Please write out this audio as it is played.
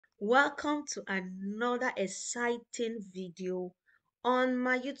Welcome to another exciting video on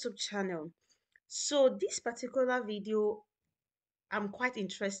my YouTube channel. So this particular video, I'm quite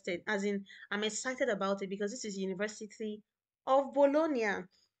interested, as in I'm excited about it because this is University of Bologna.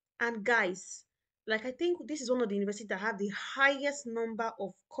 And guys, like I think this is one of the universities that have the highest number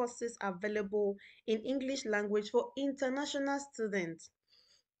of courses available in English language for international students.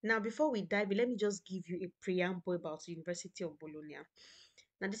 Now, before we dive in, let me just give you a preamble about the University of Bologna.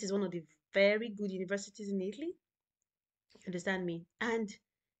 Now, this is one of the very good universities in Italy. Understand me? And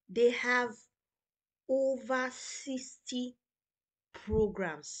they have over 60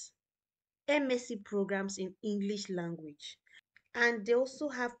 programs, MSc programs in English language. And they also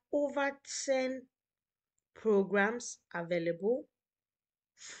have over 10 programs available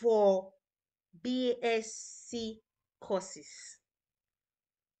for BSc courses.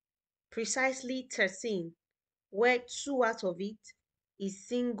 Precisely 13, where two out of it is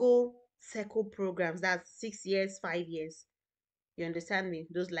single circle programs. That's 6 years, 5 years. You understand me?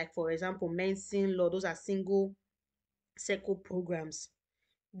 Those, like, for example, medicine, law, those are single circle programs.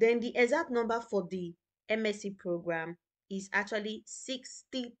 Then the exact number for the MSc program is actually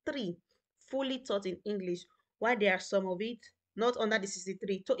 63, fully taught in English, while there are some of it not under the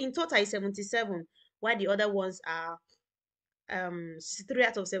 63. So in total is 77, while the other ones are 63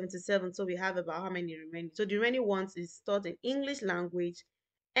 out of 77. So we have about how many remaining? So the remaining ones is taught in English language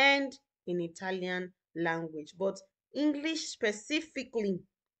and in Italian language. But English specifically,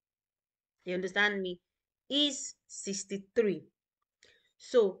 you understand me, is 63.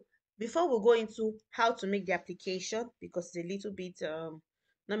 So before we go into how to make the application, because it's a little bit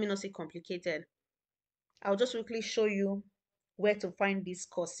let me not say complicated, I'll just quickly show you where to find these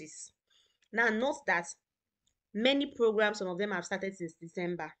courses. Now note that many programs, some of them have started since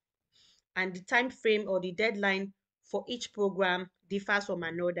December, and the time frame or the deadline for each program differs from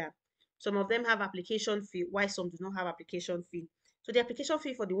another. Some of them have application fee, while some do not have application fee. So the application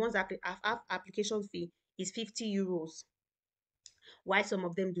fee for the ones that have application fee is 50 euros, while some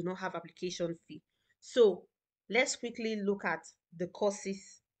of them do not have application fee. So let's quickly look at the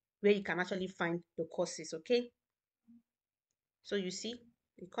courses, where you can actually find the courses, okay? So you see,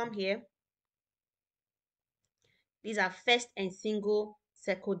 you come here. These are first and single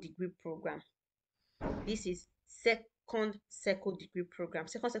circle degree program. This is second circle degree program.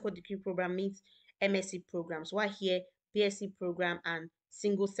 Second circle degree program means MSc programs, while here BSc program and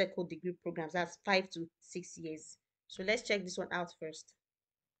single circle degree programs, that's 5 to 6 years. So let's check this one out first.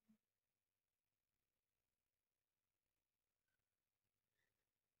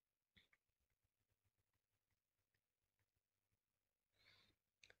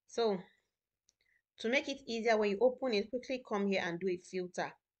 So to make it easier, when you open it, quickly come here and do a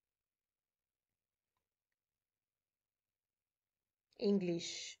filter.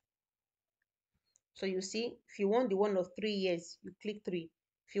 English. So you see, if you want the one of 3 years, you click 3.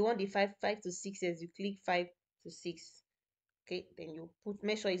 If you want the 5 to 6 years, you click 5 to 6. Okay, then you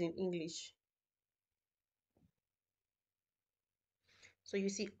make sure it's in English. So you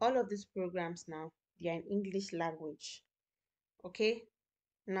see all of these programs now, they are in English language. Okay,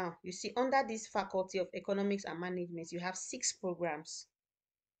 now you see under this Faculty of Economics and Management, you have 6 programs.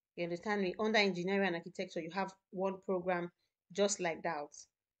 You understand me? Under Engineering and Architecture, you have 1 program just like that.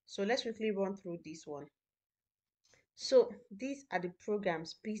 So let's quickly run through this one. So these are the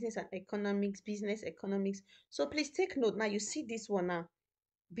programs: business and economics, business economics. So please take note. Now you see this one now.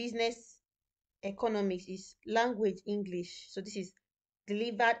 Business economics is language English. So this is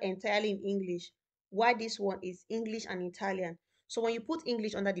delivered entirely in English. While this one is English and Italian. So when you put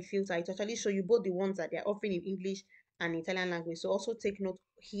English under the filter, it actually show you both the ones that they are offering in English and Italian language. So also take note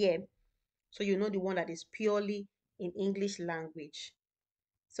here, so you know the one that is purely in English language.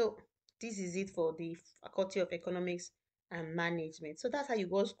 So this is it for the Faculty of Economics and Management. So that's how you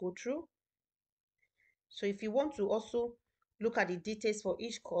guys go through. So if you want to also look at the details for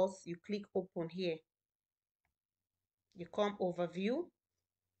each course, you click open here. You come overview.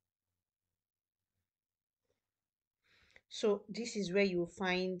 So this is where you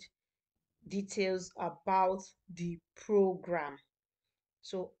find details about the program.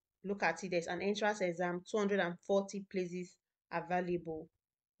 So look at it. There's an entrance exam, 240 places available.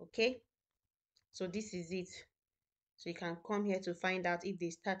 Okay. So this is it. So you can come here to find out if they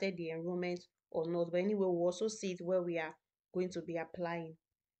started the enrollment or not. But anyway, we'll also see it where we are going to be applying.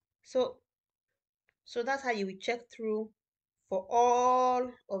 So that's how you will check through for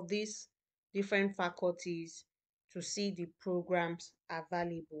all of these different faculties to see the programs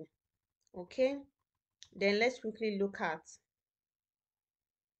available. Okay, then let's quickly look at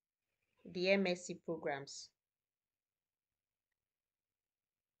the MSc programs.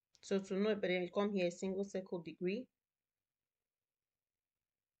 So to know, but then you come here, single circle degree,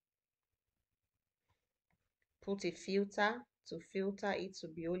 put a filter to filter it to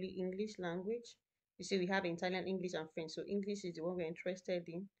be only English language. You see, we have Italian, English, and French. So English is the one we're interested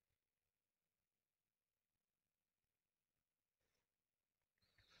in.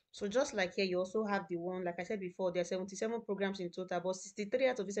 So just like here, you also have the one, like I said before, there are 77 programs in total, but 63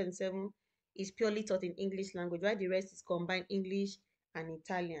 out of the 77 is purely taught in English language, while the rest is combined English and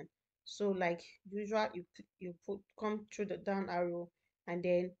Italian. So like usual, you come through the down arrow, and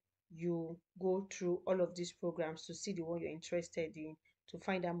then you go through all of these programs to see the one you're interested in, to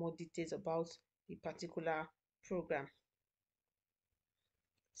find out more details about the particular program.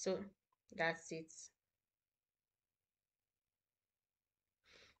 So that's it.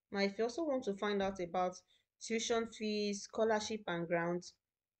 Now, if you also want to find out about tuition fees, scholarship, and grants,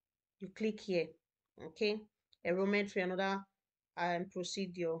 you click here. Okay, enrollment fee, another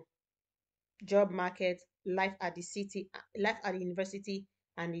procedure, job market, life at the city, life at the university,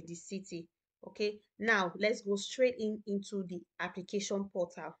 and in the city. Okay, now let's go straight into the application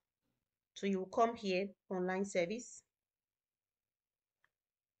portal. So you will come here, online service,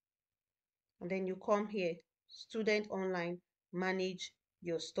 and then you come here, student online, manage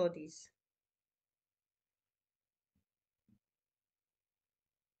your studies.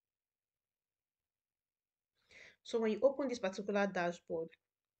 So when you open this particular dashboard,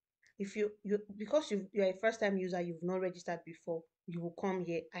 if you because you're a first time user, you've not registered before, you will come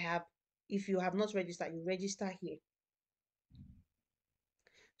here. If you have not registered, you register here.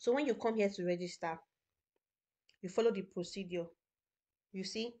 So when you come here to register, you follow the procedure. You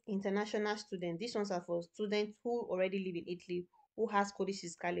see international student, these ones are for students who already live in Italy, who has codice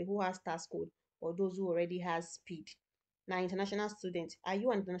fiscale, who has tax code, or those who already has speed. Now international student, are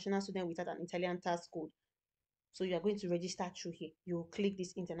you an international student without an Italian tax code? So you are going to register through here. You will click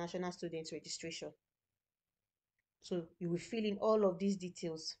this international student registration. So you will fill in all of these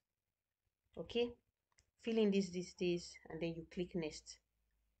details. Okay, fill in these details, and then you click next.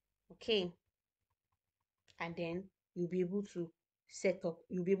 Okay, and then you'll be able to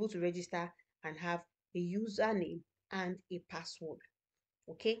you'll be able to register and have a username and a password.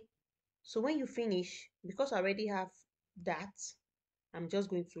 Okay, so when you finish, because I already have that, I'm just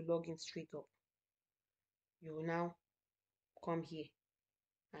going to log in straight up. You will now come here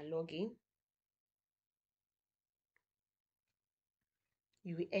and log in.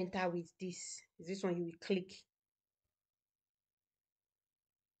 You will enter with this one, you will click.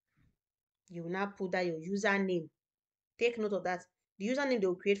 You will now put that your username. Take note of that. The username they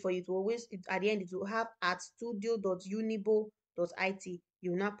will create for you to always, at the end, it will have at studio.unibo.it.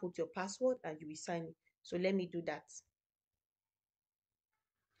 You will now put your password and you will sign in. So let me do that.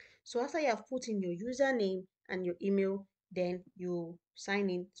 So after you have put in your username and your email, then you sign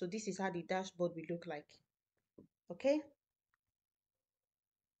in. So this is how the dashboard will look like. Okay.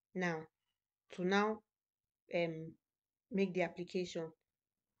 Now, to make the application,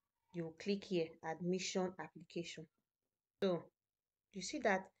 you click here, admission application. So you see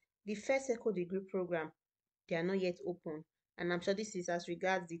that the first second degree program, they are not yet open, and I'm sure this is as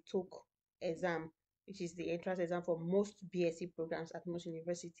regards the TOEIC exam, which is the entrance exam for most BSc programs at most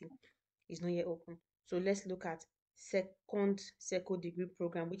university, is not yet open. So let's look at second degree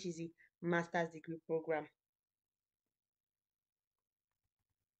program, which is the master's degree program.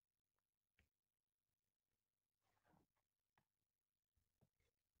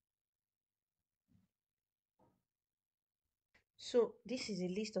 So this is a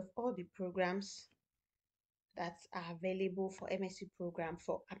list of all the programs that are available for MSc program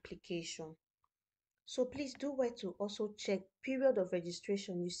for application. So please do well to also check period of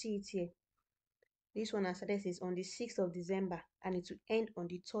registration. You see it here. This one, as I said, is on the 6th of December and it will end on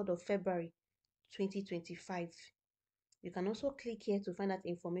the 3rd of February 2025. You can also click here to find out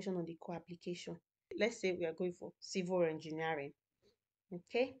information on the core application. Let's say we are going for civil engineering.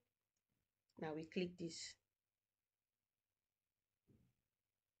 Okay, now we click this.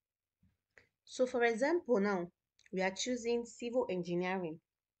 So for example, now we are choosing civil engineering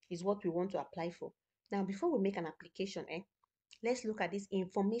is what we want to apply for. Now, before we make an application, let's look at this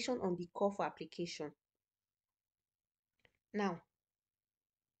information on the call for application. Now,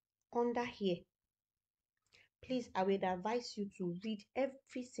 under here, please, I would advise you to read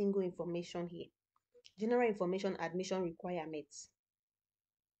every single information here. General information, admission requirements.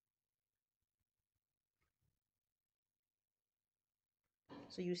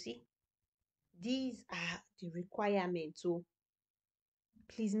 So you see, these are the requirements. So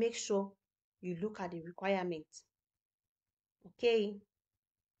please make sure you look at the requirements. Okay,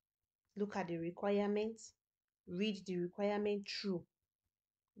 look at the requirements, read the requirement through.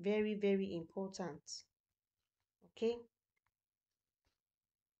 Very, very important. Okay.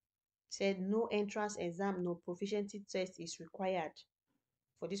 Said no entrance exam, no proficiency test is required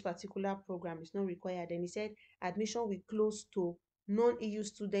for this particular program. It's not required. And he said admission will close to non-EU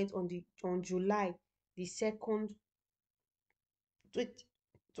students on July the 2nd,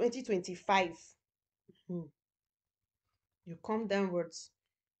 2025. Hmm. You come downwards,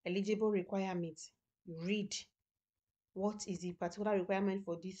 eligible requirements. You read what is the particular requirement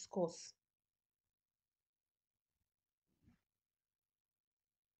for this course.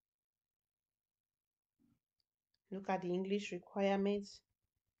 Look at the English requirements.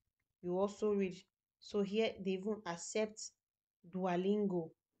 You also read. So here they even accept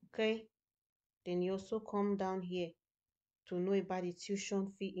Duolingo. Okay. Then you also come down here to know about the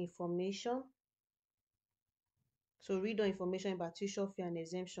tuition fee information. So read on information about tuition fee and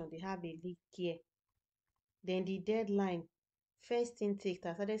exemption. They have a link here. Then the deadline. First intake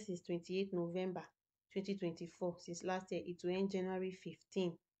that started since 28 November 2024. Since last year, it will end January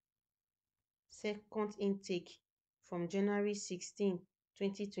 15. Second intake from January 16,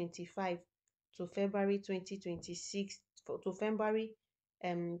 2025 to February 2026 to February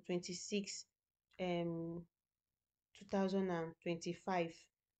 26 2025.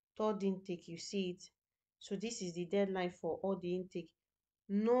 Third intake, you see it. So this is the deadline for all the intake.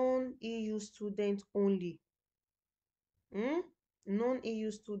 Non-EU student only.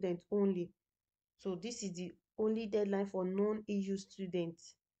 Non-EU student only. So this is the only deadline for non-EU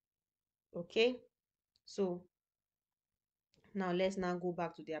students. Okay. So now let's now go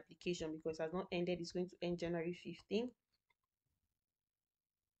back to the application because it has not ended. It's going to end January 15th.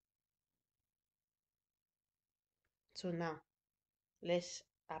 So now let's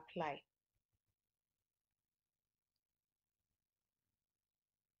apply.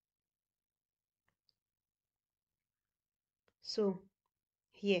 So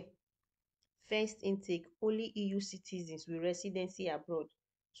here, first intake, only EU citizens with residency abroad.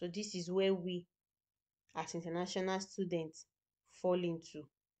 So this is where we as international students fall into.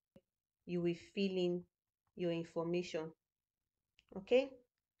 You will fill in your information. Okay,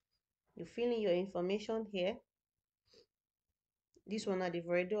 you fill in your information here. This one now they've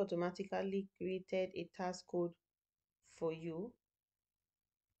already automatically created a task code for you.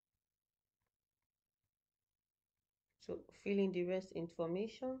 So fill in the rest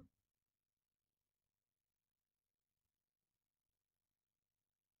information.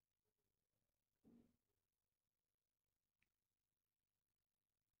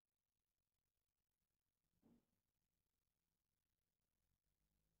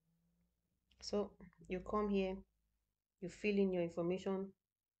 So you come here, you fill in your information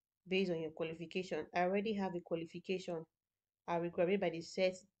based on your qualification. I already have a qualification. I will graduate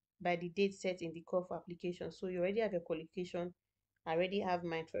by the date set in the call for application. So you already have your qualification. I already have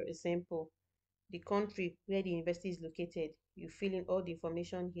mine. For example, the country where the university is located. You fill in all the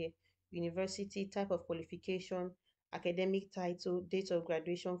information here. University, type of qualification, academic title, date of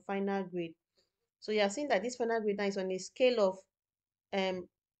graduation, final grade. So you are seeing that this final grade now is on a scale of um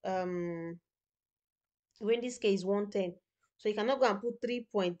um when this case is 110. So you cannot go and put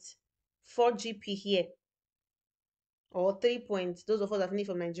 3.4 GP here or 3 points. Those of us that finish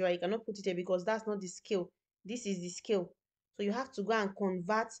from Nigeria, you cannot put it here because that's not the scale. This is the scale. So you have to go and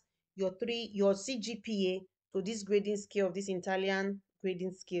convert your CGPA to this grading scale of this Italian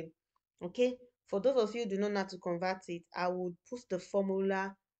grading scale. Okay. For those of you who do not know how to convert it, I will put the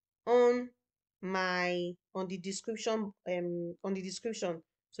formula on on the description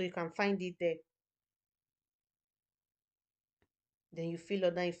so you can find it there. Then you fill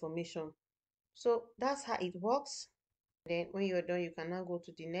other information. So that's how it works. Then when you're done, you can now go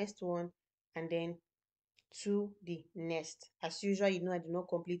to the next one and then to the next. As usual, you know I do not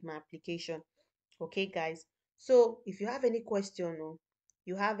complete my application. Okay, guys. So if you have any question or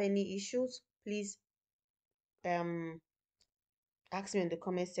you have any issues, please ask me in the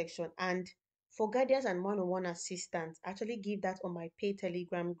comment section. And for guidance and one-on-one assistance, actually give that on my paid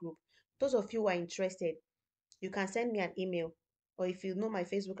Telegram group. Those of you who are interested, you can send me an email, or if you know my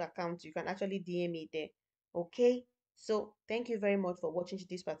Facebook account, you can actually DM me there. Okay, so thank you very much for watching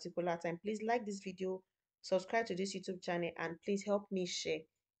this particular time. Please like this video, subscribe to this YouTube channel, and please help me share.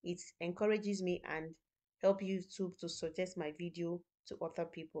 It encourages me and help YouTube to suggest my video to other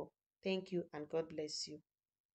people. Thank you and God bless you.